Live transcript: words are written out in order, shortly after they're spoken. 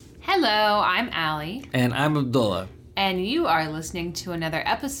Hello, I'm Allie. And I'm Abdullah. And you are listening to another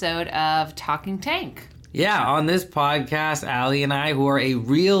episode of Talking Tank. Yeah, on this podcast, Allie and I, who are a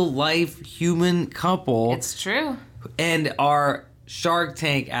real-life human couple. It's true. And are Shark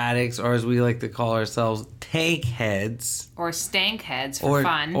Tank addicts, or as we like to call ourselves, tank heads. Or stank heads for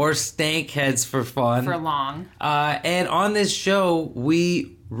fun. Or stank heads for fun. For long. And on this show,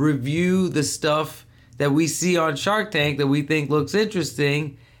 we review the stuff that we see on Shark Tank that we think looks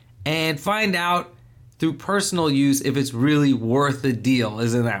interesting and find out through personal use if it's really worth the deal.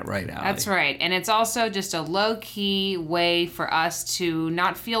 Isn't that right, Allie? That's right. And it's also just a low-key way for us to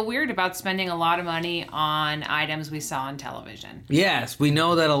not feel weird about spending a lot of money on items we saw on television. Yes, we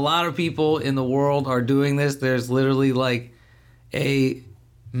know that a lot of people in the world are doing this. There's literally like a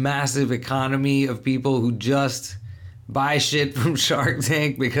massive economy of people who just buy shit from Shark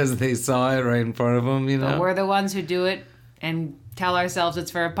Tank because they saw it right in front of them, you know? But we're the ones who do it and tell ourselves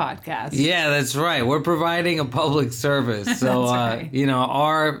it's for a podcast. Yeah, that's right. We're providing a public service. So, right.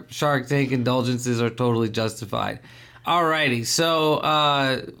 Our Shark Tank indulgences are totally justified. Alrighty,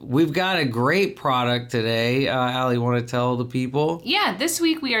 so we've got a great product today. Allie, want to tell the people? Yeah, this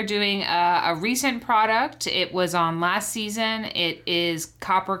week we are doing a recent product. It was on last season. It is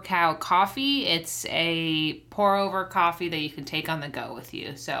Copper Cow Coffee. It's a pour-over coffee that you can take on the go with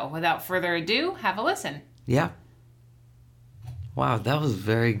you. So without further ado, have a listen. Yeah. Wow, that was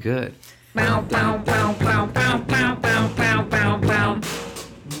very good. Bow, bow, bow, bow, bow, bow, bow, bow, bow, bow.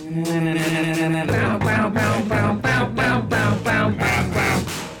 Bow, bow, bow, bow, bow, bow, bow, bow, bow,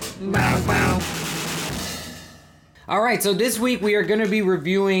 bow, bow. All right, so this week we are going to be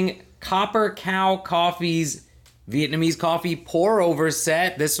reviewing Copper Cow Coffee's Vietnamese coffee pour-over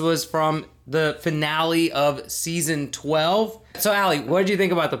set. This was from the finale of season 12. So, Allie, what did you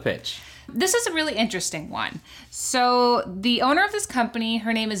think about the pitch? This is a really interesting one. So the owner of this company,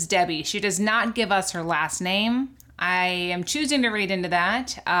 her name is Debbie. She does not give us her last name. I am choosing to read into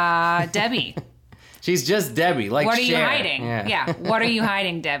that. Debbie. She's just Debbie, like What are Cher. you hiding? Yeah. What are you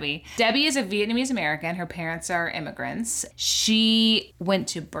hiding, Debbie? Debbie is a Vietnamese American. Her parents are immigrants. She went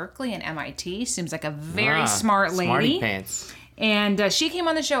to Berkeley and MIT. Seems like a very smart lady. Smarty pants. And she came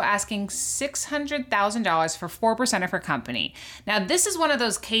on the show asking $600,000 for 4% of her company. Now, this is one of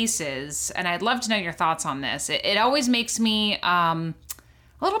those cases, and I'd love to know your thoughts on this. It always makes me a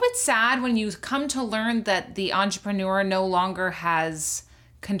little bit sad when you come to learn that the entrepreneur no longer has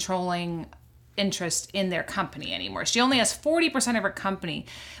controlling interest in their company anymore. She only has 40% of her company,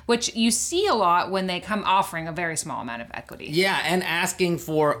 which you see a lot when they come offering a very small amount of equity. Yeah, and asking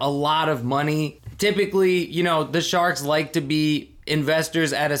for a lot of money. Typically, the sharks like to be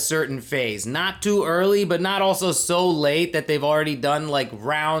investors at a certain phase. Not too early, but not also so late that they've already done like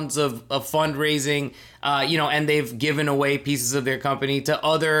rounds of fundraising, and they've given away pieces of their company to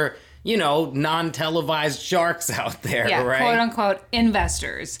other non-televised sharks out there, yeah, right? Quote unquote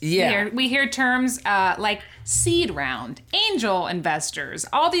investors. Yeah. We hear terms like seed round, angel investors,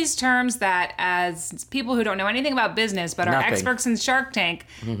 all these terms that as people who don't know anything about business but are experts in Shark Tank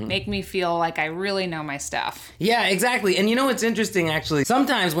make me feel like I really know my stuff. Yeah, exactly. And it's interesting actually.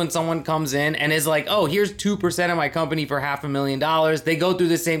 Sometimes when someone comes in and is like, oh, here's 2% of my company for $500,000, they go through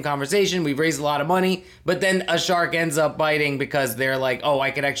the same conversation. We've raised a lot of money, but then a shark ends up biting because they're like, oh, I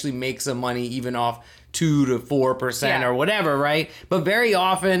could actually make some money even off 2 to 4% or whatever, right? But very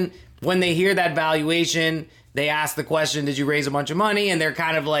often when they hear that valuation, they ask the question, did you raise a bunch of money? And they're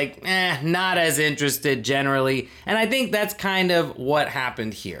kind of like, not as interested generally. And I think that's kind of what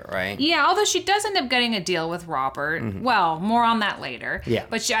happened here, right? Yeah, although she does end up getting a deal with Robert. Well, more on that later. Yeah.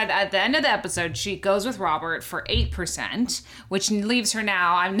 But at the end of the episode, she goes with Robert for 8%, which leaves her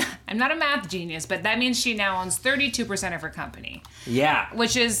now, I'm not a math genius, but that means she now owns 32% of her company. Yeah.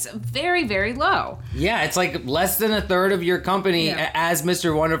 Which is very, very low. Yeah, it's like less than a third of your company. Yeah. As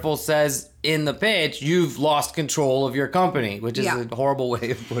Mr. Wonderful says in the pitch, you've lost control of your company, which is a horrible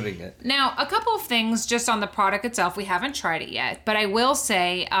way of putting it. Now, a couple of things just on the product itself. We haven't tried it yet, but I will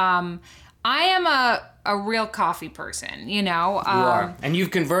say I am a real coffee person, You are. And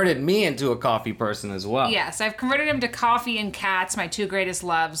you've converted me into a coffee person as well. Yes, I've converted him to coffee and cats, my two greatest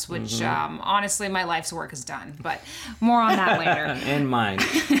loves, which honestly my life's work is done, but more on that later. And mine.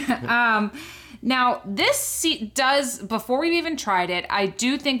 Now, this does, before we've even tried it, I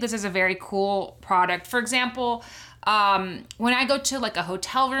do think this is a very cool product. For example, when I go to like a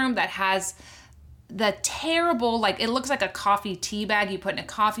hotel room that has the terrible, like it looks like a coffee tea bag you put in a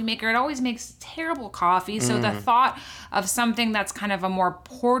coffee maker. It always makes terrible coffee. So the thought of something that's kind of a more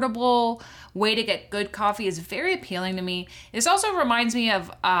portable way to get good coffee is very appealing to me. This also reminds me of,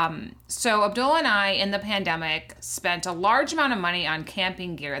 so Abdullah and I in the pandemic spent a large amount of money on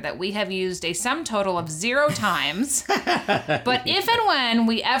camping gear that we have used a sum total of 0 times. But if and when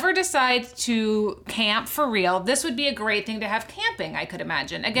we ever decide to camp for real, this would be a great thing to have camping, I could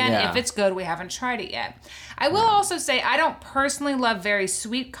imagine. Again, if it's good, we haven't tried it yet. I will also say I don't personally love very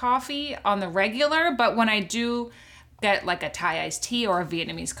sweet coffee on the regular, but when I do get like a Thai iced tea or a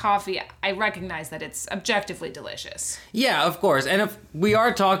Vietnamese coffee, I recognize that it's objectively delicious. Yeah, of course. And if we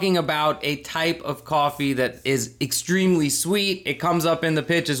are talking about a type of coffee that is extremely sweet, it comes up in the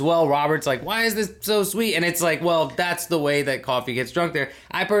pitch as well. Robert's like, why is this so sweet? And it's like, well, that's the way that coffee gets drunk there.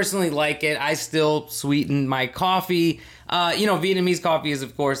 I personally like it. I still sweeten my coffee. Vietnamese coffee is,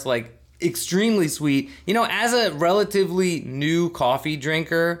 of course, like extremely sweet. As a relatively new coffee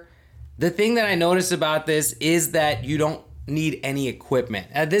drinker, the thing that I notice about this is that you don't need any equipment.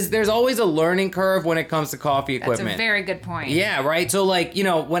 There's always a learning curve when it comes to coffee equipment. That's a very good point. Yeah, right? So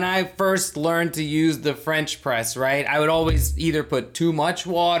when I first learned to use the French press, right, I would always either put too much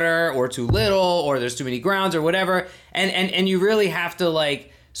water or too little, or there's too many grounds or whatever. And you really have to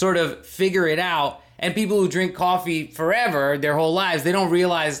sort of figure it out. And people who drink coffee forever, their whole lives, they don't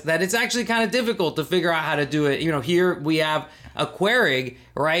realize that it's actually kind of difficult to figure out how to do it. Here we have a Keurig,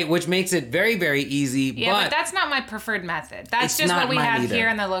 right, which makes it very, very easy. Yeah, but that's not my preferred method. That's just what we have here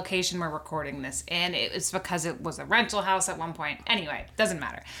in the location we're recording this in. It's because it was a rental house at one point. Anyway, doesn't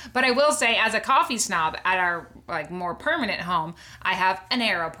matter. But I will say, as a coffee snob at our more permanent home, I have an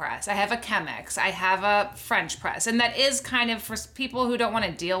AeroPress, I have a Chemex, I have a French press, and that is kind of for people who don't want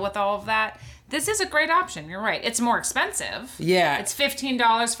to deal with all of that. This is a great option. You're right. It's more expensive. Yeah. It's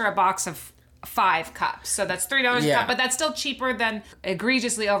 $15 for a box of 5 cups. So that's $3 a cup, but that's still cheaper than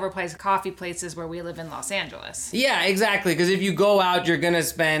egregiously overpriced coffee places where we live in Los Angeles. Yeah, exactly. Because if you go out, you're going to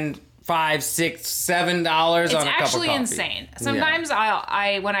spend $5, $6, $7 on a cup of coffee. It's actually insane. Sometimes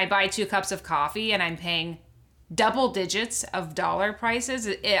when I buy 2 cups of coffee and I'm paying double digits of dollar prices,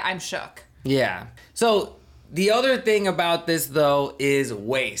 I'm shook. Yeah. So the other thing about this, though, is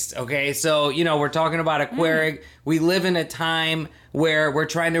waste, okay? So, we're talking about a Keurig. We live in a time where we're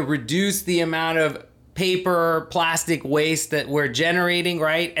trying to reduce the amount of paper, plastic waste that we're generating,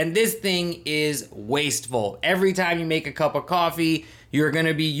 right? And this thing is wasteful. Every time you make a cup of coffee, you're going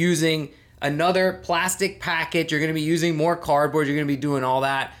to be using another plastic packet. You're going to be using more cardboard. You're going to be doing all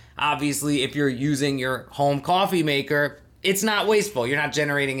that. Obviously, if you're using your home coffee maker, it's not wasteful. You're not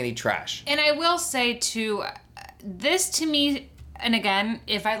generating any trash. And I will say, too, this to me, and again,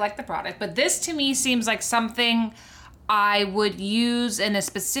 if I like the product, but this to me seems like something I would use in a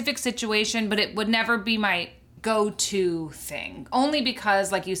specific situation, but it would never be my go-to thing. Only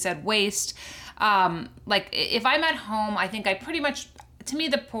because, like you said, waste. If I'm at home, I think I pretty much, to me,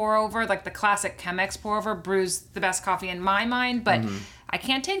 the pour over, like the classic Chemex pour over, brews the best coffee in my mind, but I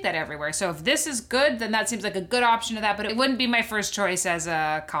can't take that everywhere. So if this is good, then that seems like a good option to that, but it wouldn't be my first choice as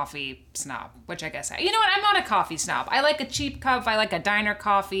a coffee snob, which I guess you know what? I'm not a coffee snob. I like a cheap cup. I like a diner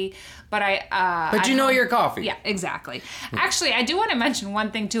coffee, but But you know your coffee. Yeah, exactly. Actually, I do want to mention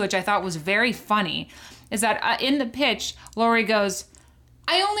one thing too, which I thought was very funny, is that in the pitch, Lori goes,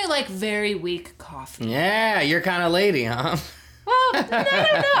 I only like very weak coffee. Yeah, you're kind of lady, huh? Well, I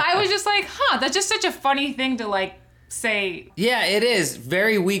don't know. I was just like, that's just such a funny thing to say. Yeah, it is.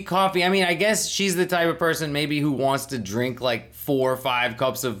 Very weak coffee. I mean, I guess she's the type of person maybe who wants to drink 4 or 5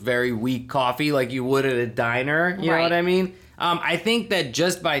 cups of very weak coffee like you would at a diner. You know what I mean? I think that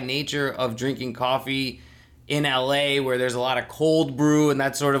just by nature of drinking coffee in LA where there's a lot of cold brew and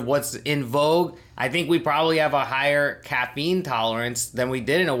that's sort of what's in vogue, I think we probably have a higher caffeine tolerance than we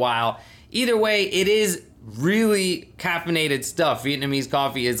did in a while. Either way, it is really caffeinated stuff. Vietnamese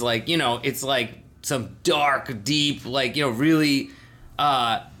coffee is it's like some dark, deep, really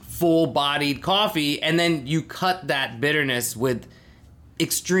full-bodied coffee, and then you cut that bitterness with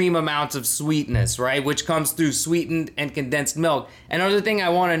extreme amounts of sweetness, right? Which comes through sweetened and condensed milk. Another thing I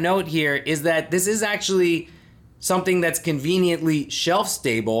want to note here is that this is actually something that's conveniently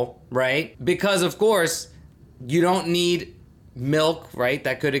shelf-stable, right? Because, of course, you don't need milk, right,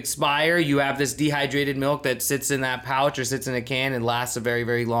 that could expire. You have this dehydrated milk that sits in that pouch or sits in a can and lasts a very,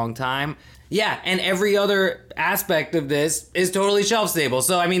 very long time. Yeah, and every other aspect of this is totally shelf stable.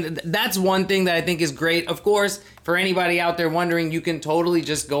 So, I mean, that's one thing that I think is great. Of course, for anybody out there wondering, you can totally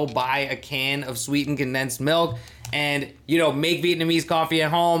just go buy a can of sweetened condensed milk and, make Vietnamese coffee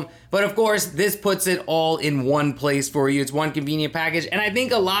at home. But of course, this puts it all in one place for you. It's one convenient package. And I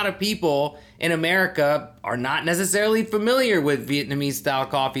think a lot of people in America are not necessarily familiar with Vietnamese style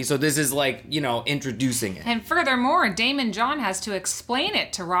coffee. So this is like, introducing it. And furthermore, Daymond John has to explain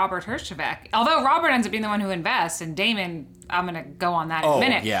it to Robert Herjavec. Although Robert ends up being the one who invests, and Daymond, I'm going to go on that in a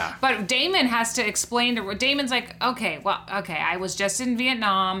minute. Yeah. But Daymond has to explain to, Daymond's like, okay, I was just in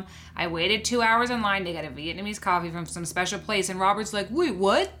Vietnam. I waited 2 hours in line to get a Vietnamese coffee from some special place. And Robert's like, wait,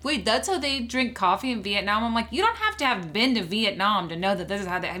 what? Wait, that's how they drink coffee in Vietnam? I'm like, you don't have to have been to Vietnam to know that this is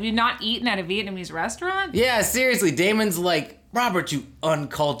how they, have you not eaten at a Vietnamese restaurant? Yeah, seriously. Daymond's like, Robert, you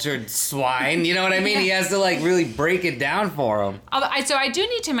uncultured swine. You know what I mean? He has to like really break it down for him. So I do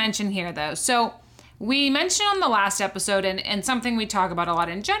need to mention here though. So we mentioned on the last episode, and something we talk about a lot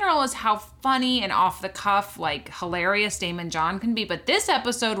in general is how funny and off the cuff, like hilarious Daymond John can be. But this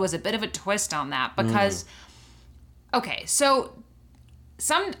episode was a bit of a twist on that because, okay, so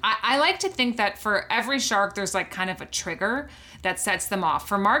I like to think that for every shark, there's like kind of a trigger that sets them off.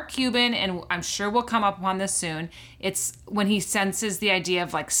 For Mark Cuban, and I'm sure we'll come up on this soon, it's when he senses the idea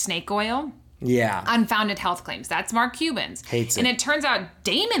of like snake oil. Yeah. Unfounded health claims. That's Mark Cuban's. Hates it. And it turns out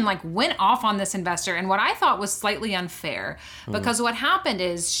Daymond like went off on this investor in what I thought was slightly unfair. Because what happened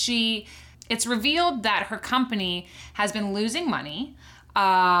is it's revealed that her company has been losing money.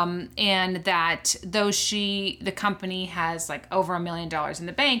 And that though the company has like over $1 million in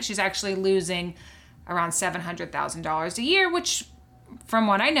the bank, she's actually losing around $700,000 a year, which from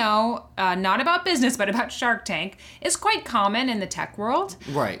what I know, not about business, but about Shark Tank, is quite common in the tech world.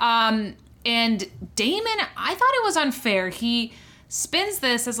 Right. And Daymond, I thought it was unfair. He spins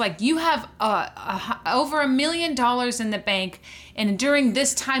this as like, you have over $1 million in the bank, and during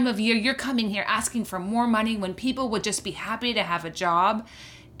this time of year, you're coming here asking for more money when people would just be happy to have a job.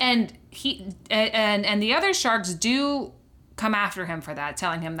 And and the other sharks do come after him for that,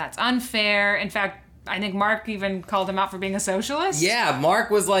 telling him that's unfair. In fact, I think Mark even called him out for being a socialist. Yeah,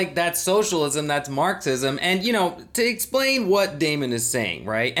 Mark was like, that's socialism, that's Marxism. And, to explain what Daymond is saying,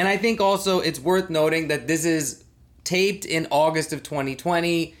 right? And I think also it's worth noting that this is taped in August of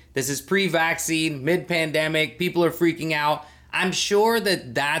 2020. This is pre-vaccine, mid-pandemic. People are freaking out. I'm sure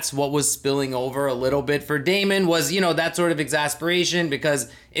that that's what was spilling over a little bit for Daymond was, that sort of exasperation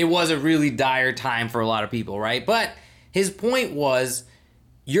because it was a really dire time for a lot of people, right? But his point was,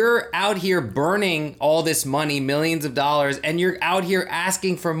 you're out here burning all this money, millions of dollars, and you're out here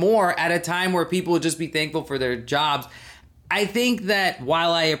asking for more at a time where people would just be thankful for their jobs. I think that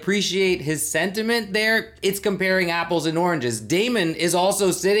while I appreciate his sentiment there, it's comparing apples and oranges. Daymond is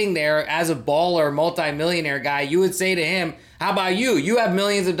also sitting there as a baller, multimillionaire guy. You would say to him, how about you? You have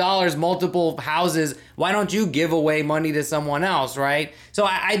millions of dollars, multiple houses. Why don't you give away money to someone else, right? So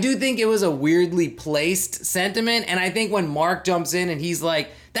I do think it was a weirdly placed sentiment. And I think when Mark jumps in and he's like,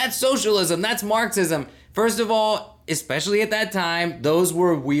 that's socialism, that's Marxism. First of all, especially at that time, those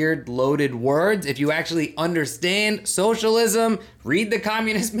were weird, loaded words. If you actually understand socialism, read the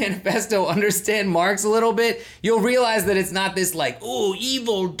Communist Manifesto, understand Marx a little bit, you'll realize that it's not this like, ooh,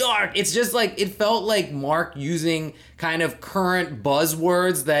 evil, dark. It's just like, it felt like Mark using kind of current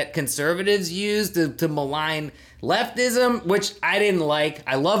buzzwords that conservatives use to malign leftism, which I didn't like.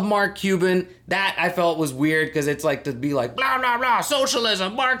 I love Mark Cuban. That I felt was weird because it's like to be like, blah, blah, blah,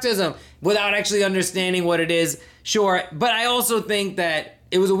 socialism, Marxism, without actually understanding what it is. Sure, but I also think that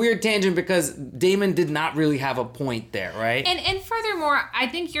it was a weird tangent because Daymond did not really have a point there, right? And furthermore, I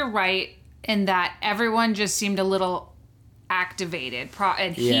think you're right in that everyone just seemed a little activated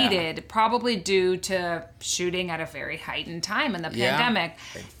and heated, probably due to shooting at a very heightened time in the pandemic.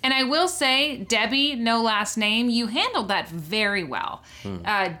 And I will say, Debbie, no last name, you handled that very well.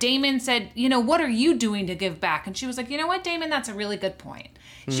 Daymond said, what are you doing to give back? And she was like, you know what, Daymond, that's a really good point.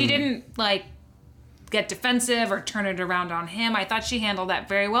 She didn't like get defensive or turn it around on him. I thought she handled that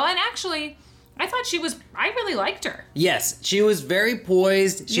very well. And actually, I really liked her. Yes, she was very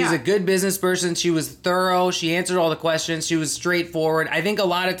poised. She's a good business person. She was thorough. She answered all the questions. She was straightforward. I think a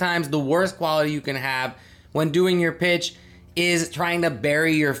lot of times the worst quality you can have when doing your pitch is trying to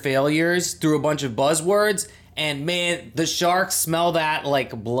bury your failures through a bunch of buzzwords. And man, the sharks smell that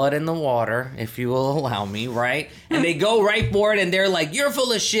like blood in the water, if you will allow me, right? And they go right for it and they're like, you're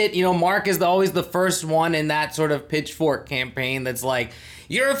full of shit. Mark is always the first one in that sort of pitchfork campaign that's like,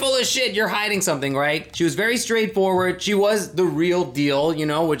 you're full of shit, you're hiding something, right? She was very straightforward. She was the real deal,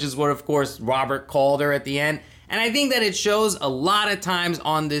 which is what, of course, Robert called her at the end. And I think that it shows a lot of times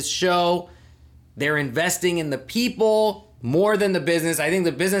on this show, they're investing in the people more than the business. I think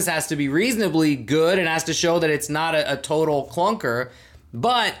the business has to be reasonably good and has to show that it's not a total clunker.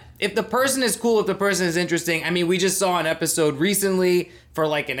 But if the person is cool, if the person is interesting, I mean, we just saw an episode recently for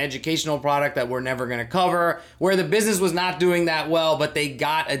like an educational product that we're never going to cover, where the business was not doing that well, but they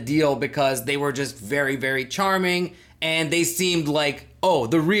got a deal because they were just very, very charming and they seemed like, oh,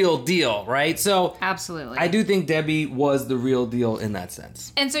 the real deal, right? So absolutely, I do think Debbie was the real deal in that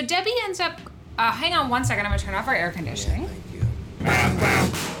sense. And so Debbie ends up, hang on one second, I'm gonna turn off our air conditioning. Yeah,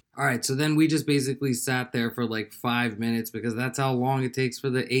 thank you. All right, so then we just basically sat there for like 5 minutes because that's how long it takes for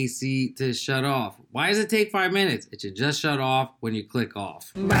the AC to shut off. Why does it take 5 minutes? It should just shut off when you click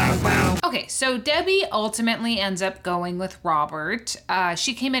off. Okay, so Debbie ultimately ends up going with Robert.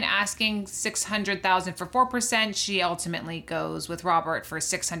 She came in asking $600,000 for 4%. She ultimately goes with Robert for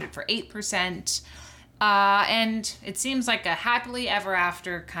 $600,000 for 8%. And it seems like a happily ever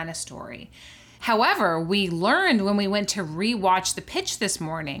after kind of story. However, we learned when we went to rewatch the pitch this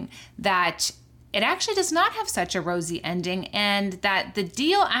morning that it actually does not have such a rosy ending and that the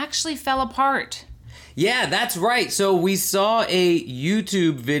deal actually fell apart. Yeah, that's right. So we saw a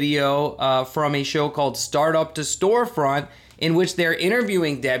YouTube video from a show called Startup to Storefront in which they're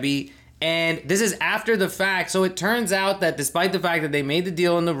interviewing Debbie. And this is after the fact. So it turns out that despite the fact that they made the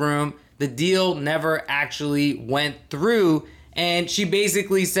deal in the room, the deal never actually went through. And she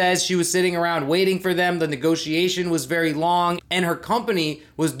basically says she was sitting around waiting for them. The negotiation was very long and her company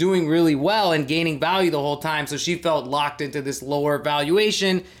was doing really well and gaining value the whole time. So she felt locked into this lower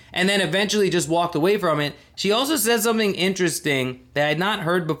valuation and then eventually just walked away from it. She also said something interesting that I had not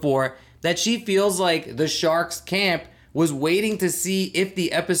heard before, that she feels like the Sharks camp was waiting to see if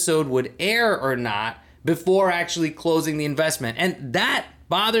the episode would air or not before actually closing the investment. And that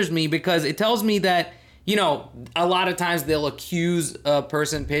bothers me because it tells me that, you know, a lot of times they'll accuse a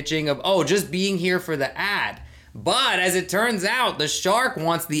person pitching of, oh, just being here for the ad. But as it turns out, the Shark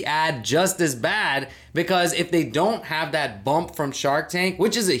wants the ad just as bad because if they don't have that bump from Shark Tank,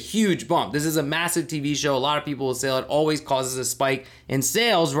 which is a huge bump, this is a massive TV show, a lot of people will say it always causes a spike in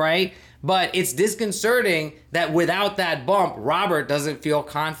sales, right? But it's disconcerting that without that bump, Robert doesn't feel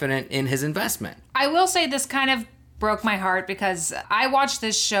confident in his investment. I will say this kind of broke my heart because I watch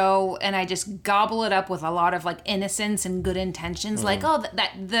this show and I just gobble it up with a lot of like innocence and good intentions. Like, oh,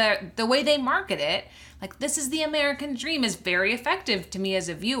 the way they market it, like this is the American dream, is very effective to me as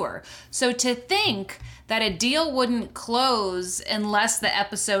a viewer. So to think that a deal wouldn't close unless the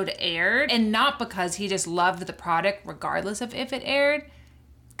episode aired, and not because he just loved the product regardless of if it aired,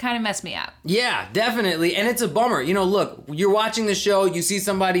 kind of messed me up. Yeah, definitely. And it's a bummer. You know, look, you're watching the show, you see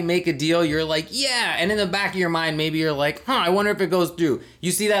somebody make a deal, you're like, yeah. And in the back of your mind, maybe you're like, I wonder if it goes through. You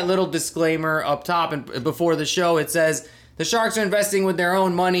see that little disclaimer up top and before the show, it says, the Sharks are investing with their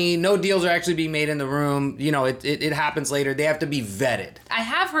own money. No deals are actually being made in the room. You know, it happens later. They have to be vetted. I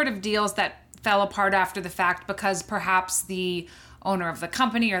have heard of deals that fell apart after the fact because perhaps the owner of the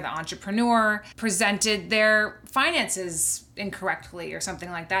company or the entrepreneur presented their finances incorrectly or something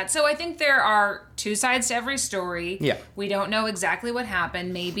like that. So I think there are two sides to every story. Yeah. We don't know exactly what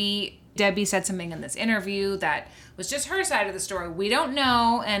happened. Maybe Debbie said something in this interview that was just her side of the story. We don't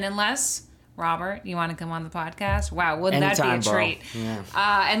know. And unless, Robert, you want to come on the podcast? Wow, wouldn't Anytime, that be a treat?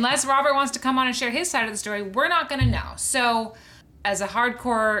 Yeah. Unless Robert wants to come on and share his side of the story, we're not going to know. So as a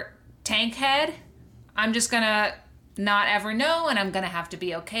hardcore tank head, I'm just going to not ever know, and I'm going to have to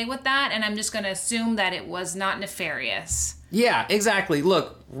be okay with that, and I'm just going to assume that it was not nefarious. Yeah, exactly.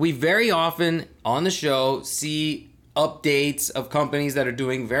 Look, we very often on the show see updates of companies that are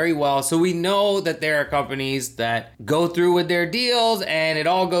doing very well, so we know that there are companies that go through with their deals and it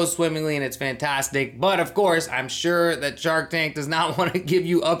all goes swimmingly and it's fantastic. But of course, I'm sure that Shark Tank does not want to give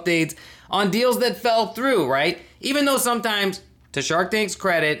you updates on deals that fell through, right? Even though sometimes, to Shark Tank's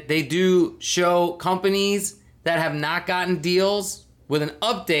credit, they do show companies that have not gotten deals with an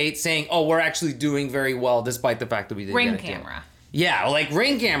update saying, oh, we're actually doing very well despite the fact that we didn't Ring get a deal. camera. Yeah, like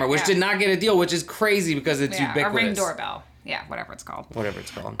Ring Camera, which did not get a deal, which is crazy because it's ubiquitous. A Ring doorbell. Yeah, whatever it's called. Whatever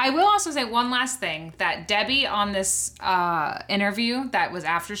it's called. I will also say one last thing, that Debbie on this interview that was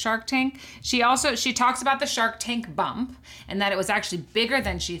after Shark Tank, she talks about the Shark Tank bump and that it was actually bigger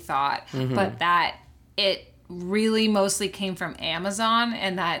than she thought, but that it really mostly came from Amazon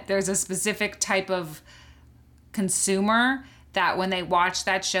and that there's a specific type of consumer that when they watch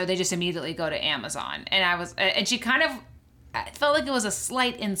that show, they just immediately go to Amazon. And she kind of, I felt like it was a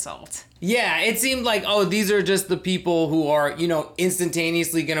slight insult. Yeah, it seemed like, oh, these are just the people who are, you know,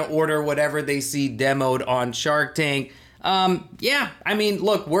 instantaneously going to order whatever they see demoed on Shark Tank. Yeah, I mean,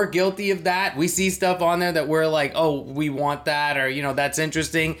 look, we're guilty of that. We see stuff on there that we're like, oh, we want that, or, that's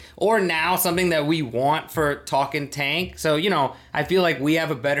interesting. Or now something that we want for Talking Tank. So, I feel like we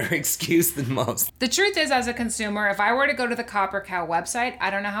have a better excuse than most. The truth is, as a consumer, if I were to go to the Copper Cow website, I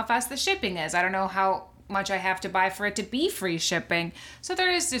don't know how fast the shipping is. I don't know how much I have to buy for it to be free shipping. So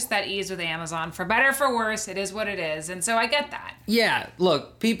there is just that ease with Amazon. For better, for worse, it is what it is. And so I get that. Yeah,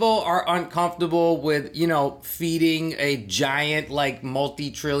 look, people are uncomfortable with, feeding a giant, like,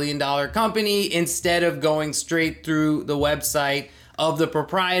 multi-trillion-dollar company instead of going straight through the website of the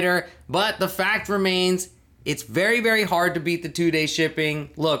proprietor. But the fact remains, it's very, very hard to beat the 2-day shipping.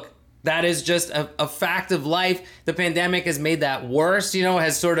 Look, that is just a fact of life. The pandemic has made that worse,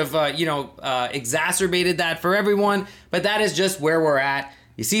 has sort of, exacerbated that for everyone. But that is just where we're at.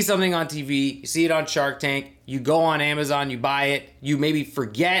 You see something on TV, you see it on Shark Tank, you go on Amazon, you buy it, you maybe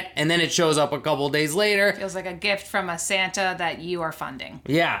forget, and then it shows up a couple days later. Feels like a gift from a Santa that you are funding.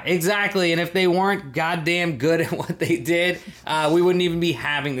 Yeah, exactly. And if they weren't goddamn good at what they did, we wouldn't even be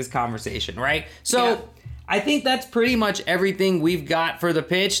having this conversation, right? So... yeah. I think that's pretty much everything we've got for the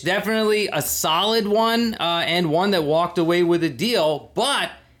pitch. Definitely a solid one, and one that walked away with a deal.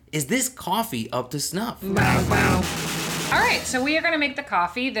 But is this coffee up to snuff? All right, so we are going to make the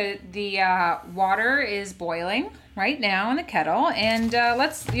coffee. The water is boiling right now in the kettle, and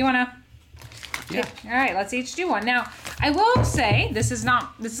you want to? Yeah. All right, let's each do one. Now, I will say this is going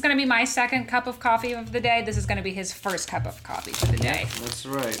to be my second cup of coffee of the day. This is going to be his first cup of coffee for the day. That's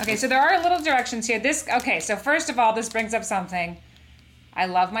right. Okay, so there are little directions here. So first of all, this brings up something. I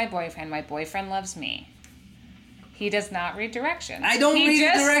love my boyfriend. My boyfriend loves me. He does not read directions. I don't read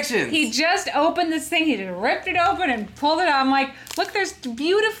the directions. He just opened this thing. He just ripped it open and pulled it out. I'm like, look, there's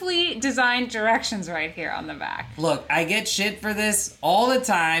beautifully designed directions right here on the back. Look, I get shit for this all the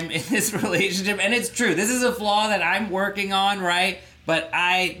time in this relationship, and it's true. This is a flaw that I'm working on, right? But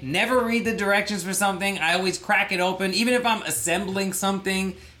I never read the directions for something. I always crack it open, even if I'm assembling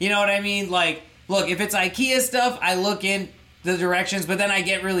something. You know what I mean? Like, look, if it's IKEA stuff, I look in the directions, but then I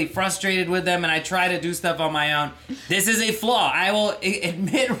get really frustrated with them and I try to do stuff on my own. This is a flaw. I will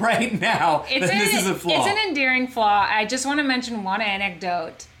admit right now that this is a flaw. It's an endearing flaw. I just want to mention one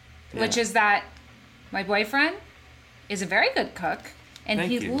anecdote, which is that my boyfriend is a very good cook, and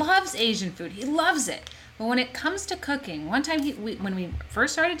he loves Asian food. He loves it. But when it comes to cooking, one time when we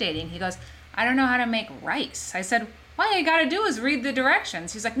first started dating, he goes, I don't know how to make rice. I said, all you gotta do is read the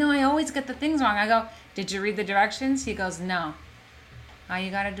directions. He's like, no, I always get the things wrong. I go, did you read the directions? He goes, no. All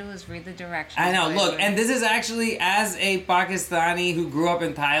you gotta do is read the directions. I know, look, and this is actually, as a Pakistani who grew up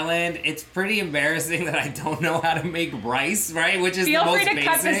in Thailand, it's pretty embarrassing that I don't know how to make rice, right? Which is the most basic. Feel free to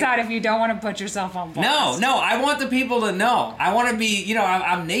cut this out if you don't want to put yourself on blast. No, I want the people to know. I want to be,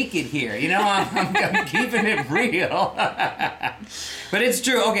 I'm naked here. I'm keeping it real. But it's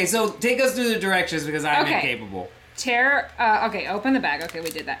true. Okay, so take us through the directions because I'm incapable. Open the bag. Okay, we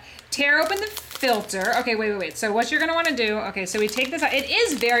did that. Tear open the filter. Okay, wait. So what you're going to want to do, so we take this out. It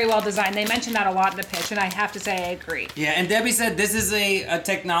is very well designed. They mentioned that a lot in the pitch, and I have to say I agree. Yeah, and Debbie said this is a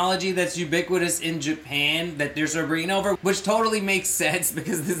technology that's ubiquitous in Japan that they're sort of bringing over, which totally makes sense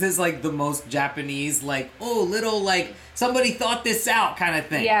because this is like the most Japanese, like, somebody thought this out kind of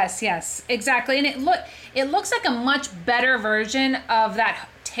thing. Yes, exactly. And it looks like a much better version of that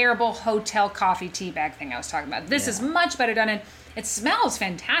terrible hotel coffee tea bag thing I was talking about. This is much better done, and it smells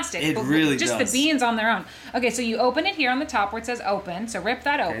fantastic. It really does. Just the beans on their own. Okay, so you open it here on the top where it says open. So rip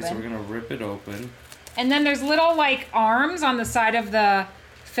that open. Okay, so we're going to rip it open. And then there's little, arms on the side of the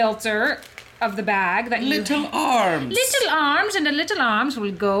filter of the bag. Little arms. Little arms, and the little arms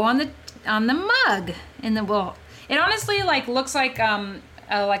will go on the mug. It honestly, looks like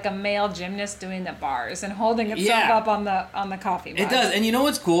a male gymnast doing the bars and holding itself up on the coffee mug. It does. And you know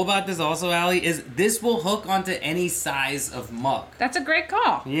what's cool about this also, Allie, is this will hook onto any size of mug. That's a great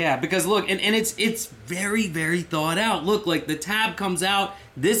call. Yeah, because look, and it's very, very thought out. Look, the tab comes out.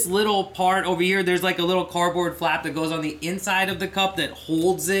 This little part over here, there's a little cardboard flap that goes on the inside of the cup that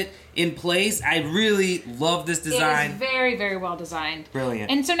holds it in place. I really love this design. It is very, very well designed. Brilliant.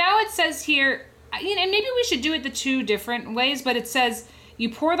 And so now it says here, and maybe we should do it the two different ways, but it says you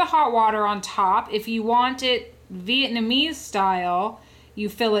pour the hot water on top. If you want it Vietnamese style, you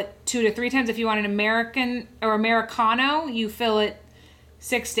fill it 2 to 3 times. If you want an American or Americano, you fill it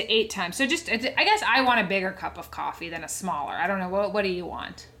 6 to 8 times. So I guess I want a bigger cup of coffee than a smaller. I don't know. What do you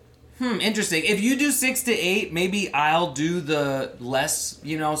want? Interesting. If you do 6 to 8, maybe I'll do the less,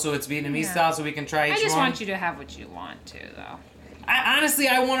 so it's Vietnamese style so we can try each one. I just want you to have what you want to, though.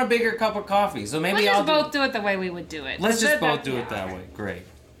 I want a bigger cup of coffee, so maybe Let's both do it the way we would do it. Let's just both do it that way. Great.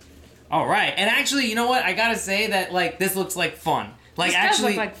 All right. And actually, you know what? I gotta say that, like, this looks like fun. Like, This does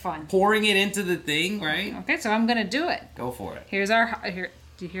actually look like fun. pouring it into the thing, right? Okay, so I'm gonna do it. Go for it. Here's our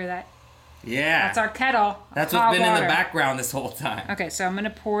do you hear that? Yeah. That's our kettle. That's hot what's been in water. the background this whole time. Okay, so I'm gonna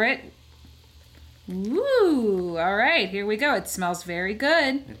pour it. Ooh, all right, here we go. It smells very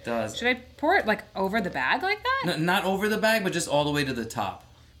good. It does. Should I pour it like over the bag like that? No, not over the bag, but just all the way to the top.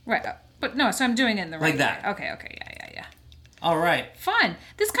 Right, but no, so I'm doing it in the right Like that. way. Okay, yeah. All right. Fun.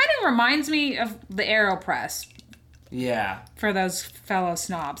 This kind of reminds me of the AeroPress Yeah. for those fellow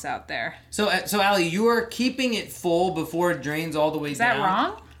snobs out there. So Allie, you are keeping it full before it drains all the way down. Is that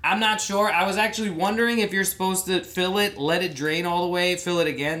wrong? I'm not sure. I was actually wondering if you're supposed to fill it, let it drain all the way, fill it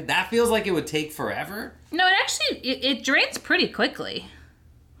again. That feels like it would take forever. No, it actually it drains pretty quickly.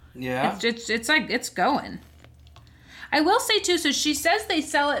 Yeah. It's like it's going. I will say too. So she says they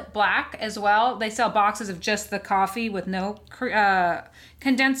sell it black as well. They sell boxes of just the coffee with no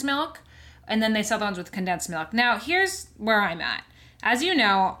condensed milk, and then they sell the ones with condensed milk. Now here's where I'm at. As you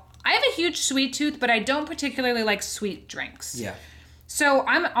know, I have a huge sweet tooth, but I don't particularly like sweet drinks. Yeah. So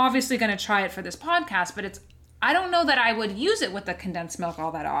I'm obviously going to try it for this podcast, but I don't know that I would use it with the condensed milk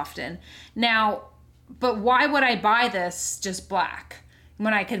all that often. Now, but why would I buy this just black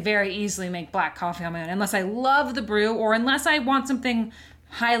when I could very easily make black coffee on my own, unless I love the brew or unless I want something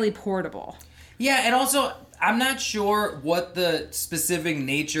highly portable? Yeah, and also, I'm not sure what the specific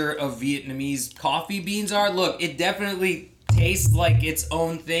nature of Vietnamese coffee beans are. Look, it definitely tastes like its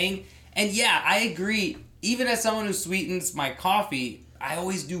own thing. And yeah, I agree. Even as someone who sweetens my coffee, I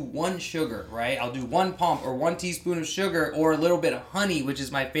always do one sugar, right? I'll do 1 pump or 1 teaspoon of sugar or a little bit of honey, which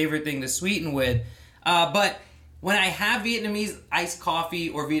is my favorite thing to sweeten with. But when I have Vietnamese iced coffee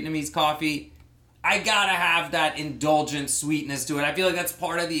or Vietnamese coffee, I gotta have that indulgent sweetness to it. I feel like that's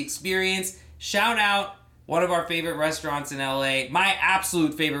part of the experience. Shout out one of our favorite restaurants in LA, my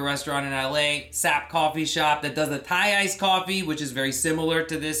absolute favorite restaurant in LA, Sap Coffee Shop, that does the Thai iced coffee, which is very similar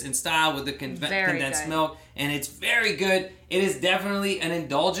to this in style with the condensed milk, and it's very good. It is definitely an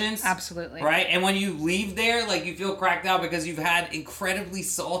indulgence. Absolutely. Right? And when you leave there, like, you feel cracked out because you've had incredibly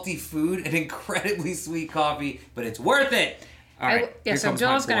salty food and incredibly sweet coffee, but it's worth it. All right. Yeah, so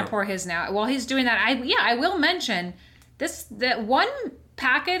Bill's going to pour his now. While he's doing that, I will mention that one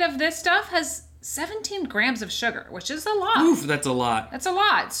packet of this stuff has 17 grams of sugar, which is a lot. Oof, that's a lot. That's a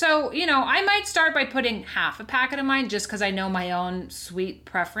lot. So, I might start by putting half a packet of mine just because I know my own sweet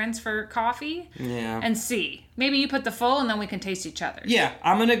preference for coffee. Yeah. And see. Maybe you put the full and then we can taste each other. Yeah,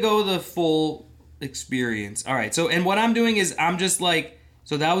 I'm going to go the full experience. All right, so, and what I'm doing is I'm just like,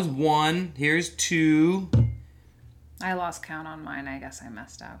 so that was 1. Here's 2. I lost count on mine. I guess I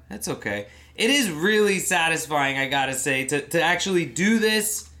messed up. That's okay. It is really satisfying, I got to say, to actually do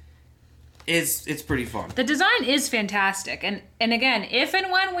this. It's pretty fun. The design is fantastic. And again, if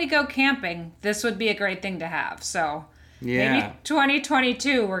and when we go camping, this would be a great thing to have. So maybe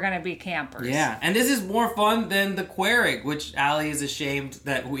 2022, we're going to be campers. Yeah, and this is more fun than the Keurig, which Allie is ashamed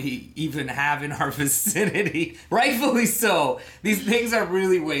that we even have in our vicinity. Rightfully so. These things are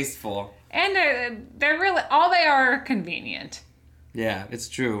really wasteful. And they're really, all they are convenient. Yeah, it's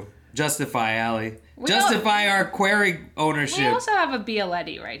true. Justify, Allie. Justify our Keurig ownership. We also have a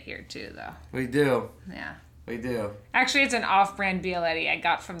Bialetti right here, too, though. We do. Yeah. We do. Actually, it's an off-brand Bialetti I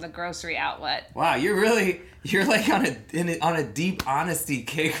got from the grocery outlet. Wow, you're like on a deep honesty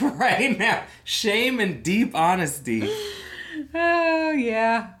kick right now. Shame and deep honesty. Oh,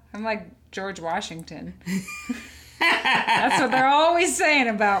 yeah. I'm like George Washington. That's what they're always saying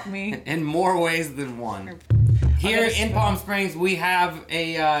about me. In more ways than one. Here in Palm Springs, we have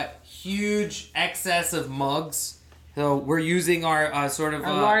a huge excess of mugs. So we're using our sort of...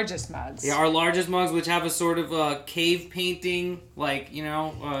 Our largest mugs. Yeah, our largest mugs, which have a sort of cave painting, like,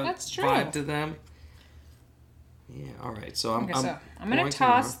 That's true. vibe to them. Yeah, all right. So I'm going to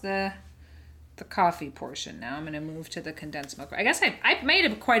toss the coffee portion now. I'm going to move to the condensed milk. I guess I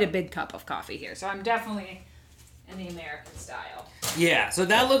made quite a big cup of coffee here, so I'm definitely in the American style. Yeah, so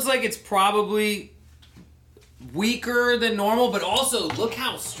that looks like it's probably weaker than normal, but also look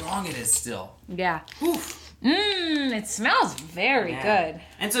how strong it is still. Yeah. Oof. It smells very good.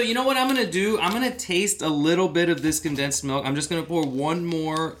 And so you know what I'm going to do? I'm going to taste a little bit of this condensed milk. I'm just going to pour one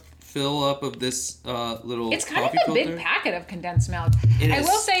more fill up of this little It's kind of coffee a big filter. packet of condensed milk. It I is.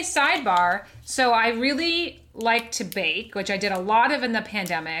 will say sidebar, so I really like to bake, which I did a lot of in the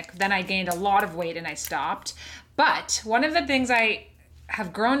pandemic. Then I gained a lot of weight and I stopped. But one of the things I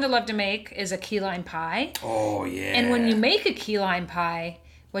have grown to love to make is a key lime pie. Oh, yeah. And when you make a key lime pie,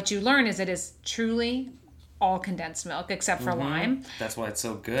 what you learn is it is truly all condensed milk except for lime. That's why it's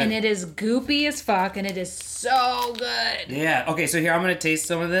so good. And it is goopy as fuck and it is so good. Yeah. Okay, so here I'm going to taste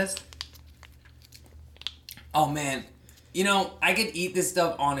some of this. Oh man, you know, I could eat this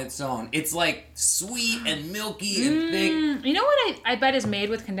stuff on its own. It's like sweet and milky and thick. You know what I bet is made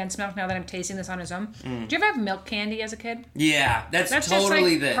with condensed milk now that I'm tasting this on its own? Did you ever have milk candy as a kid? Yeah, that's totally just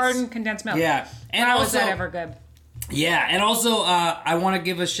like this. hardened condensed milk. Yeah. And Wow, also, is that ever good? Yeah, and also I want to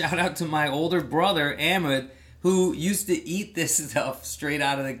give a shout out to my older brother, Ahmed, who used to eat this stuff straight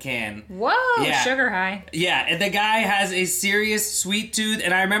out of the can. Whoa, Yeah. sugar high. Yeah, and the guy has a serious sweet tooth,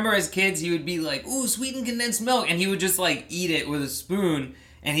 and I remember as kids he would be like, ooh, sweetened condensed milk, and he would just like eat it with a spoon,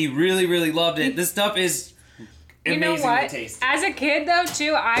 and he really, really loved it. This stuff is You know amazing what? to taste. As a kid, though,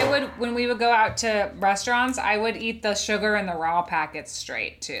 too, I would, when we would go out to restaurants, I would eat the sugar and the raw packets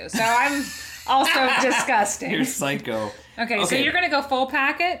straight, too. So I'm also disgusting. You're psycho. Okay, so you're going to go full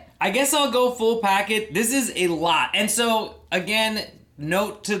packet? I guess I'll go full packet. This is a lot. And so, again,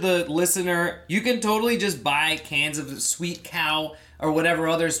 note to the listener, you can totally just buy cans of Sweet Cow or whatever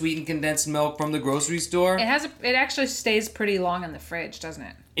other sweetened condensed milk from the grocery store. It actually stays pretty long in the fridge, doesn't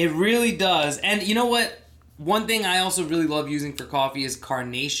it? It really does. And you know what? One thing I also really love using for coffee is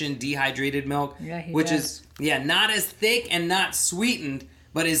Carnation dehydrated milk, which is not as thick and not sweetened,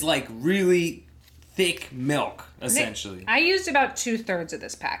 but is like really thick milk essentially. I used about 2/3 of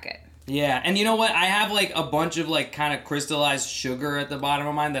this packet. Yeah, and you know what? I have like a bunch of like kind of crystallized sugar at the bottom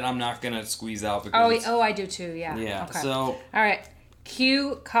of mine that I'm not gonna squeeze out because I do too. Yeah. Yeah. Okay. So all right,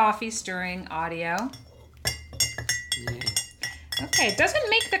 cue coffee stirring audio. Okay, it doesn't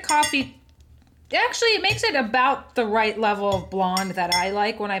make the coffee. Actually, it makes it about the right level of blonde that I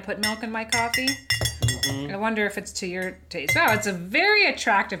like when I put milk in my coffee. I wonder if it's to your taste. Oh, it's a very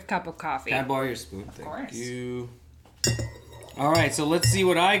attractive cup of coffee. Can I borrow your spoon? Of course. Thank you. All right, so let's see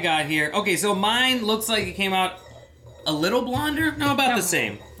what I got here. Okay, so mine looks like it came out a little blonder. No, about the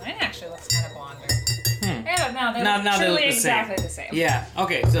same. Mine actually looks kind of blonder. Yeah, no, they're Now they truly look the exactly same. the same. Yeah.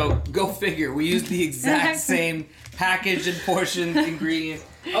 Okay, so go figure. We use the exact same package and portion ingredients.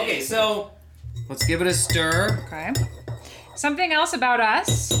 Okay, so let's give it a stir. Okay. Something else about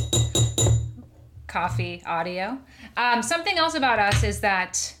us. Coffee audio. Something else about us is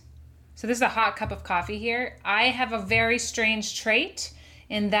that, so this is a hot cup of coffee here. I have a very strange trait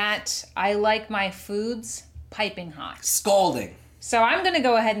in that I like my foods piping hot. Scalding. So I'm going to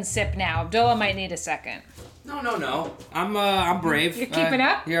go ahead and sip now. Abdullah might need a second. No. I'm brave. You're keeping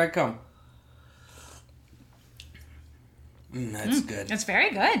up? Here I come. That's good. It's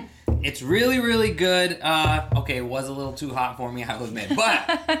very good. It's really, really good. Okay, it was a little too hot for me, I will admit.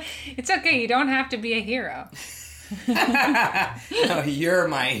 But It's okay. You don't have to be a hero. no, you're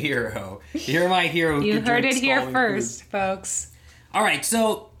my hero. You're my hero. Who You can heard drink it here scalding first, food. folks. All right,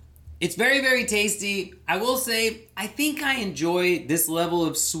 so it's very, very tasty. I will say, I think I enjoy this level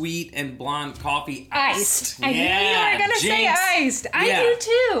of sweet and blonde coffee Iced. I knew you were going to say jinx. iced. I Yeah. do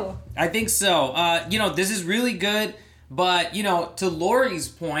too. I think so. This is really good, but, to Lori's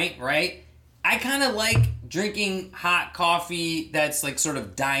point, right? I kind of like drinking hot coffee that's like sort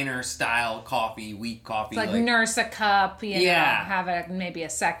of diner style coffee, weak coffee. Like nurse a cup, Yeah. have it maybe a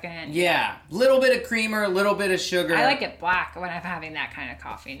second. Yeah, little bit of creamer, little bit of sugar. I like it black when I'm having that kind of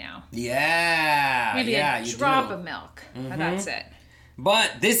coffee now. Yeah, Maybe yeah, a you drop do. of milk. But that's it.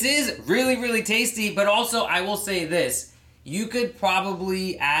 But this is really, really tasty. But also, I will say this: you could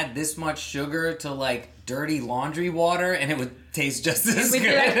probably add this much sugar to like dirty laundry water, and it would taste just as We'd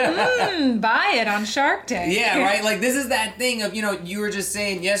good. be like, buy it on Shark Tank. Yeah, right? Like, this is that thing of, you were just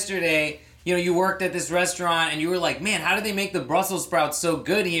saying yesterday, you worked at this restaurant and you were like, man, how do they make the Brussels sprouts so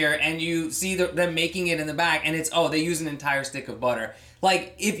good here? And you see them making it in the back and it's, they use an entire stick of butter.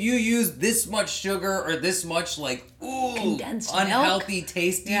 Like, if you use this much sugar or this much, like, Condensed unhealthy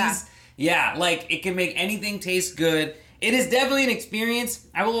tasties, yeah, like, it can make anything taste good. It is definitely an experience.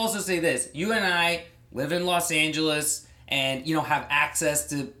 I will also say this. You and I live in Los Angeles and, have access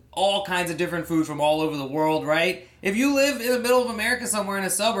to all kinds of different food from all over the world, right? If you live in the middle of America somewhere in a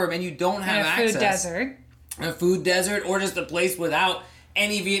suburb and you don't have access... food desert. A food desert or just a place without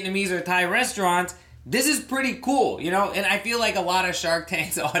any Vietnamese or Thai restaurants, this is pretty cool, And I feel like a lot of Shark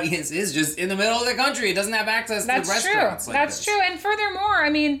Tank's audience is just in the middle of the country. It doesn't have access to restaurants like That's this. true. And furthermore,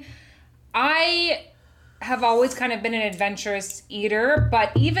 I have always kind of been an adventurous eater,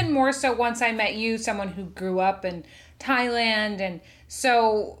 but even more so once I met you, someone who grew up in Thailand. And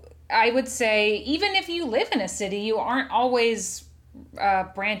so I would say, even if you live in a city, you aren't always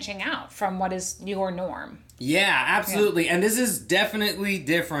branching out from what is your norm. Yeah, absolutely. Yeah. And this is definitely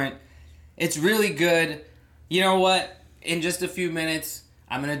different. It's really good. You know what? In just a few minutes,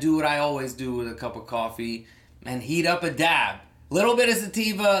 I'm going to do what I always do with a cup of coffee and heat up a dab. Little bit of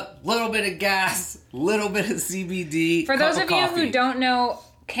sativa, little bit of gas, little bit of CBD. For those of you who don't know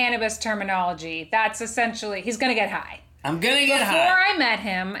cannabis terminology, that's essentially, he's going to get high. I'm gonna get high. Before I met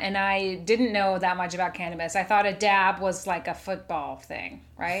him, and I didn't know that much about cannabis, I thought a dab was like a football thing,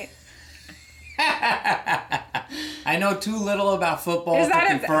 right? I know too little about football Is to that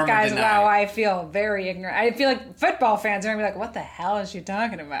confirm guys? or deny. Wow, I feel very ignorant. I feel like football fans are gonna be like, "What the hell is she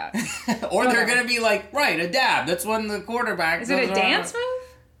talking about?" Or they're gonna be like, right, a dab. That's when the quarterback. Is it a dance move?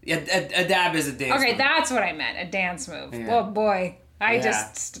 Yeah, a dab is a dance move. Okay, that's what I meant. A dance move. Yeah. Oh boy, I Yeah.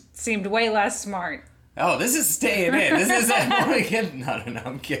 just seemed way less smart. Oh, this is staying in. This is no,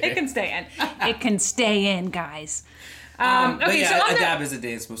 I'm kidding. It can stay in. It can stay in, guys. But Okay, yeah, so on a the, dab is a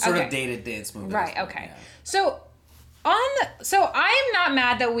dance move, sort Okay. of dated dance move. right. Okay, so so I am not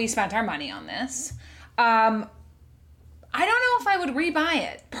mad that we spent our money on this. I don't know if I would rebuy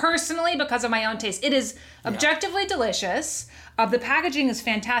it personally because of my own taste. It is objectively delicious. The packaging is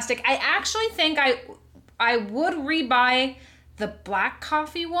fantastic. I actually think I would rebuy the black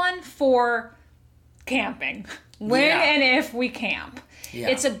coffee one for camping when Yeah. and if we camp. Yeah.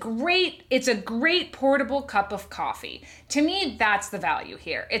 It's a great portable cup of coffee. To me, that's the value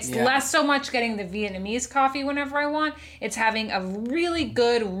here. It's Yeah. less so much getting the Vietnamese coffee whenever I want. It's having a really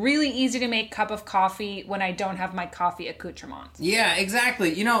good, really easy to make cup of coffee when I don't have my coffee accoutrement. Yeah,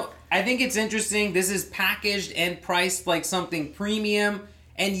 exactly. You know, I think it's interesting. This is packaged and priced like something premium,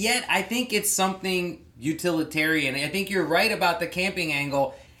 and yet I think it's something utilitarian. I think you're right about the camping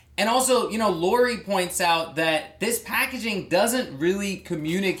angle. And also, you know, Lori points out that this packaging doesn't really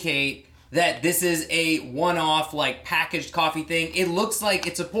communicate that this is a one-off, like, packaged coffee thing. It looks like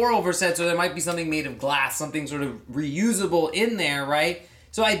it's a pour-over set, so there might be something made of glass, something sort of reusable in there, right?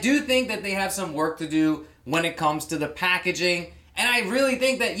 So I do think that they have some work to do when it comes to the packaging. And I really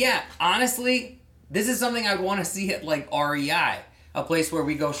think that, yeah, honestly, this is something I'd want to see at, like, REI. A place where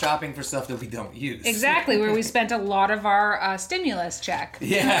we go shopping for stuff that we don't use. Exactly, where we spent a lot of our stimulus check.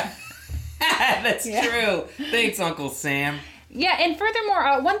 Yeah. That's true. Thanks, Uncle Sam. Yeah, and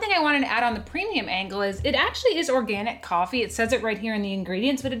furthermore, one thing I wanted to add on the premium angle is it actually is organic coffee. It says it right here in the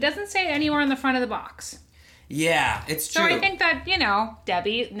ingredients, but it doesn't say it anywhere on the front of the box. Yeah, it's true. So I think that, you know,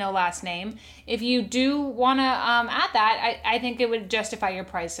 Debbie, no last name, if you do want to add that, I think it would justify your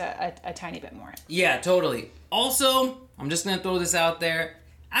price a tiny bit more. Yeah, totally. Also, I'm just going to throw this out there.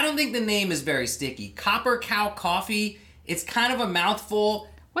 I don't think the name is very sticky. Copper Cow Coffee, it's kind of a mouthful.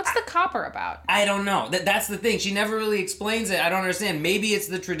 What's the copper about? I don't know. That's the thing. She never really explains it. I don't understand. Maybe it's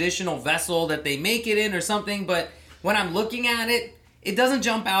the traditional vessel that they make it in or something, but when I'm looking at it, it doesn't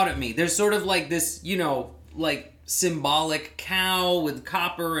jump out at me. There's sort of like this, you know, like symbolic cow with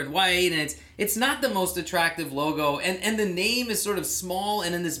copper and white, and it's not the most attractive logo, and the name is sort of small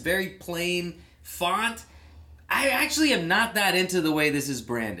and in this very plain font. I actually am not that into the way this is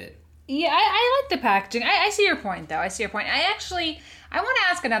branded. Yeah, I like the packaging. I see your point, though. I see your point. I want to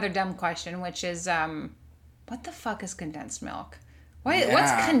ask another dumb question, which is, what the fuck is condensed milk?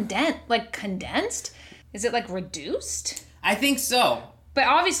 What's condensed? Is it like reduced? I think so. But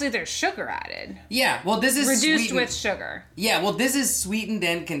obviously there's sugar added. Yeah, well, this is Reduced sweetened. with sugar. Yeah, well, this is sweetened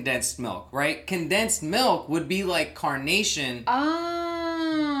and condensed milk, right? Condensed milk would be like Carnation,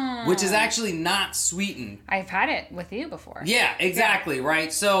 Oh. which is actually not sweetened. I've had it with you before. Yeah, exactly,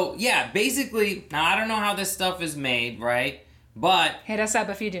 right? So, yeah, basically, now I don't know how this stuff is made, right? But, Hit us up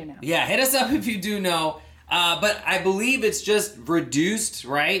if you do know. yeah, hit us up if you do know. But I believe it's just reduced,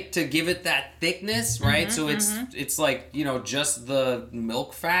 right, to give it that thickness, right? So it's like, you know, just the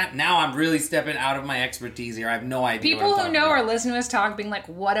milk fat. Now I'm really stepping out of my expertise here. I have no idea. People what I'm who talking know about. are listening to us talk being like,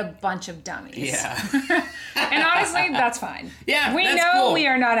 what a bunch of dummies. Yeah. And honestly, that's fine. Yeah, we that's know cool. we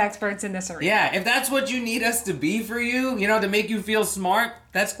are not experts in this arena. Yeah, if that's what you need us to be for you, you know, to make you feel smart,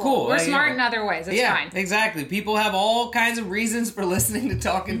 that's cool. We're Like, smart you in know. other ways. It's Yeah, fine. exactly. People have all kinds of reasons for listening to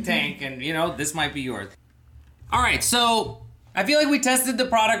Talkin' Tank, and, you know, this might be yours. All right, so I feel like we tested the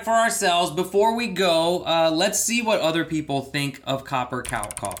product for ourselves. Before we go, let's see what other people think of Copper Cow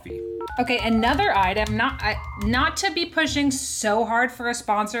Coffee. Okay, another item, not to be pushing so hard for a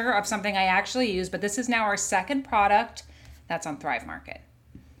sponsor of something I actually use, but this is now our second product that's on Thrive Market.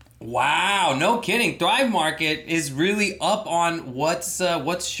 Wow, no kidding. Thrive Market is really up on what's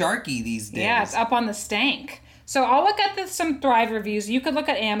Sharky these days. Yeah, it's up on the stank. So I'll look at some Thrive reviews. You could look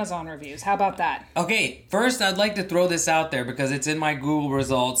at Amazon reviews. How about that? Okay, first I'd like to throw this out there because it's in my Google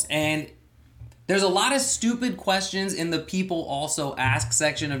results, and there's a lot of stupid questions in the people also ask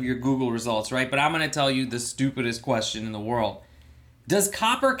section of your Google results, right? But I'm going to tell you the stupidest question in the world. Does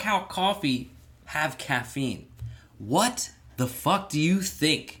Copper Cow Coffee have caffeine? What the fuck do you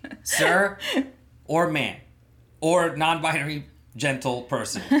think, sir? Or man? Or non-binary gentle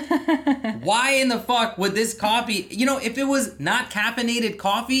person. Why in the fuck would this coffee, if it was not caffeinated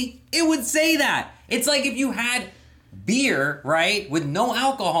coffee, it would say that. It's like if you had beer, right, with no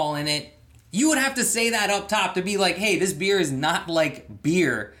alcohol in it, you would have to say that up top to be like, hey, this beer is not like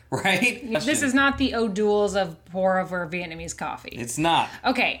beer, right? This is not the O'Douls of pour over Vietnamese coffee. It's not.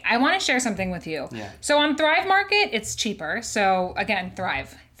 Okay, I want to share something with you. Yeah. So on Thrive Market, it's cheaper. So again,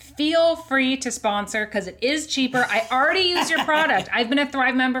 Thrive. Feel free to sponsor because it is cheaper. I already use your product. I've been a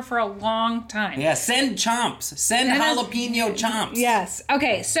Thrive member for a long time. Yeah, send chomps. Send jalapeno chomps. Yes.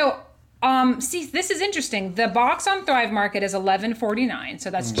 Okay, so see, this is interesting. The box on Thrive Market is $11.49, so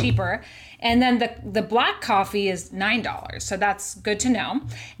that's cheaper. And then the black coffee is $9, so that's good to know.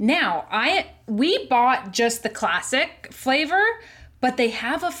 Now, we bought just the classic flavor, but they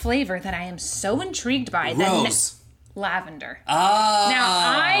have a flavor that I am so intrigued by. Rose. Lavender. Oh.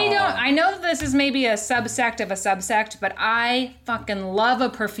 Now, I know this is maybe a subsect of a subsect, but I fucking love a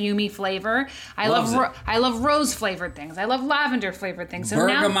perfumey flavor. I love rose flavored things. I love lavender flavored things. So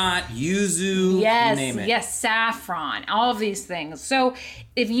bergamot, yuzu, yes, you name it. Yes, saffron, all of these things. So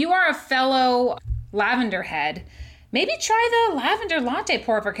if you are a fellow lavender head, maybe try the lavender latte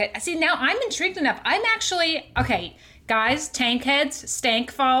pour over kit. See, now I'm intrigued enough. I'm actually, okay, guys, tank heads,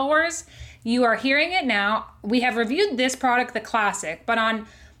 stank followers, you are hearing it now. We have reviewed this product, the classic, but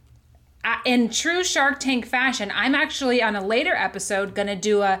in true Shark Tank fashion, I'm actually on a later episode going to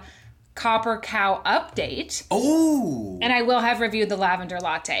do a Copper Cow update. Oh. And I will have reviewed the lavender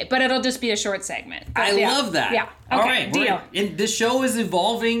latte, but it'll just be a short segment. But I love that. Yeah. Okay, all right. deal. And the show is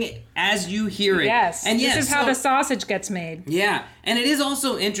evolving as you hear it. Yes. And this is how the sausage gets made. Yeah. And it is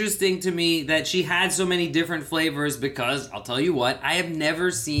also interesting to me that she had so many different flavors because, I'll tell you what, I have never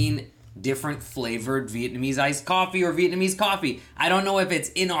seen different flavored Vietnamese iced coffee or Vietnamese coffee. I don't know if it's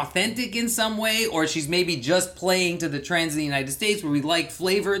inauthentic in some way or she's maybe just playing to the trends in the United States where we like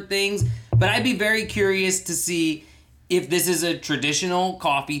flavored things. But I'd be very curious to see if this is a traditional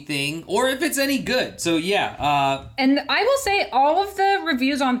coffee thing or if it's any good. So yeah. And I will say all of the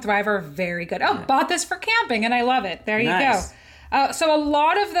reviews on Thrive are very good. Oh, bought this for camping and I love it. There you go. So a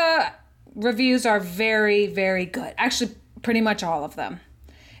lot of the reviews are very, very good. Actually, pretty much all of them.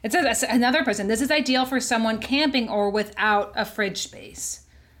 It says another person, this is ideal for someone camping or without a fridge space.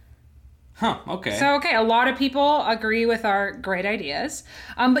 Huh, okay. So, okay, a lot of people agree with our great ideas.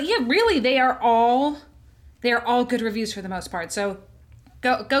 But yeah, really, they are all good reviews for the most part. So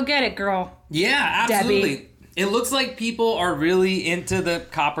go get it, girl. Yeah, absolutely. Debbie. It looks like people are really into the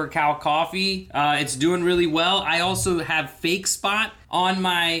Copper Cow coffee. It's doing really well. I also have Fake Spot on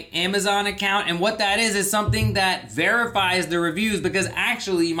my Amazon account. And what that is something that verifies the reviews because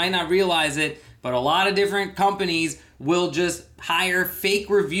actually, you might not realize it, but a lot of different companies will just hire fake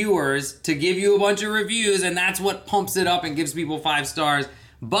reviewers to give you a bunch of reviews. And that's what pumps it up and gives people 5 stars.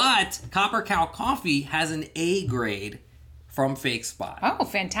 But Copper Cow Coffee has an A grade from Fake Spot. Oh,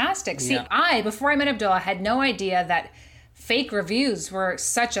 fantastic. See, Yeah. before I met Abdullah, had no idea that fake reviews were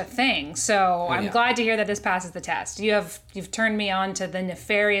such a thing. So I'm glad to hear that this passes the test. You've turned me on to the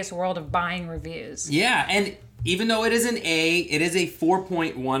nefarious world of buying reviews. Yeah, and even though it is an A, it is a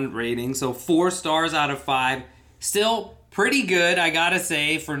 4.1 rating, so 4 stars out of 5. Still pretty good, I gotta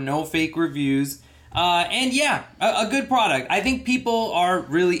say, for no fake reviews. And yeah, a good product. I think people are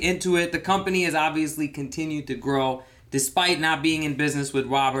really into it. The company has obviously continued to grow despite not being in business with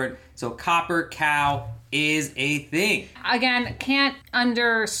Robert. So Copper Cow is a thing. Again, can't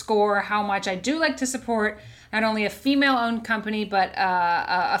underscore how much I do like to support not only a female-owned company, but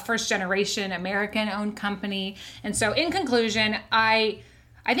a first-generation American-owned company. And so in conclusion, I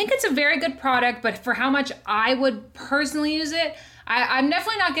think it's a very good product, but for how much I would personally use it, I'm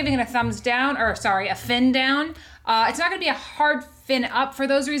definitely not giving it a a fin down. It's not going to be a hard fin up for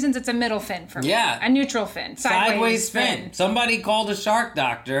those reasons. It's a middle fin for me. Yeah. A neutral fin. Sideways fin. Somebody called a shark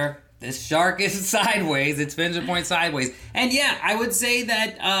doctor. This shark is sideways. Its fins are pointing sideways. And yeah, I would say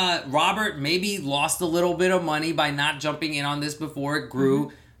that Robert maybe lost a little bit of money by not jumping in on this before it grew.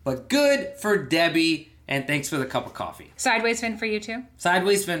 Mm-hmm. But good for Debbie. And thanks for the cup of coffee. Sideways fin for you too?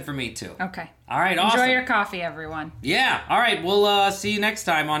 Sideways fin for me too. Okay. All right, awesome. Enjoy your coffee, everyone. Yeah. All right, we'll see you next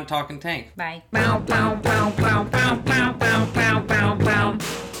time on Talking Tank. Bye. Bow, bow, bow.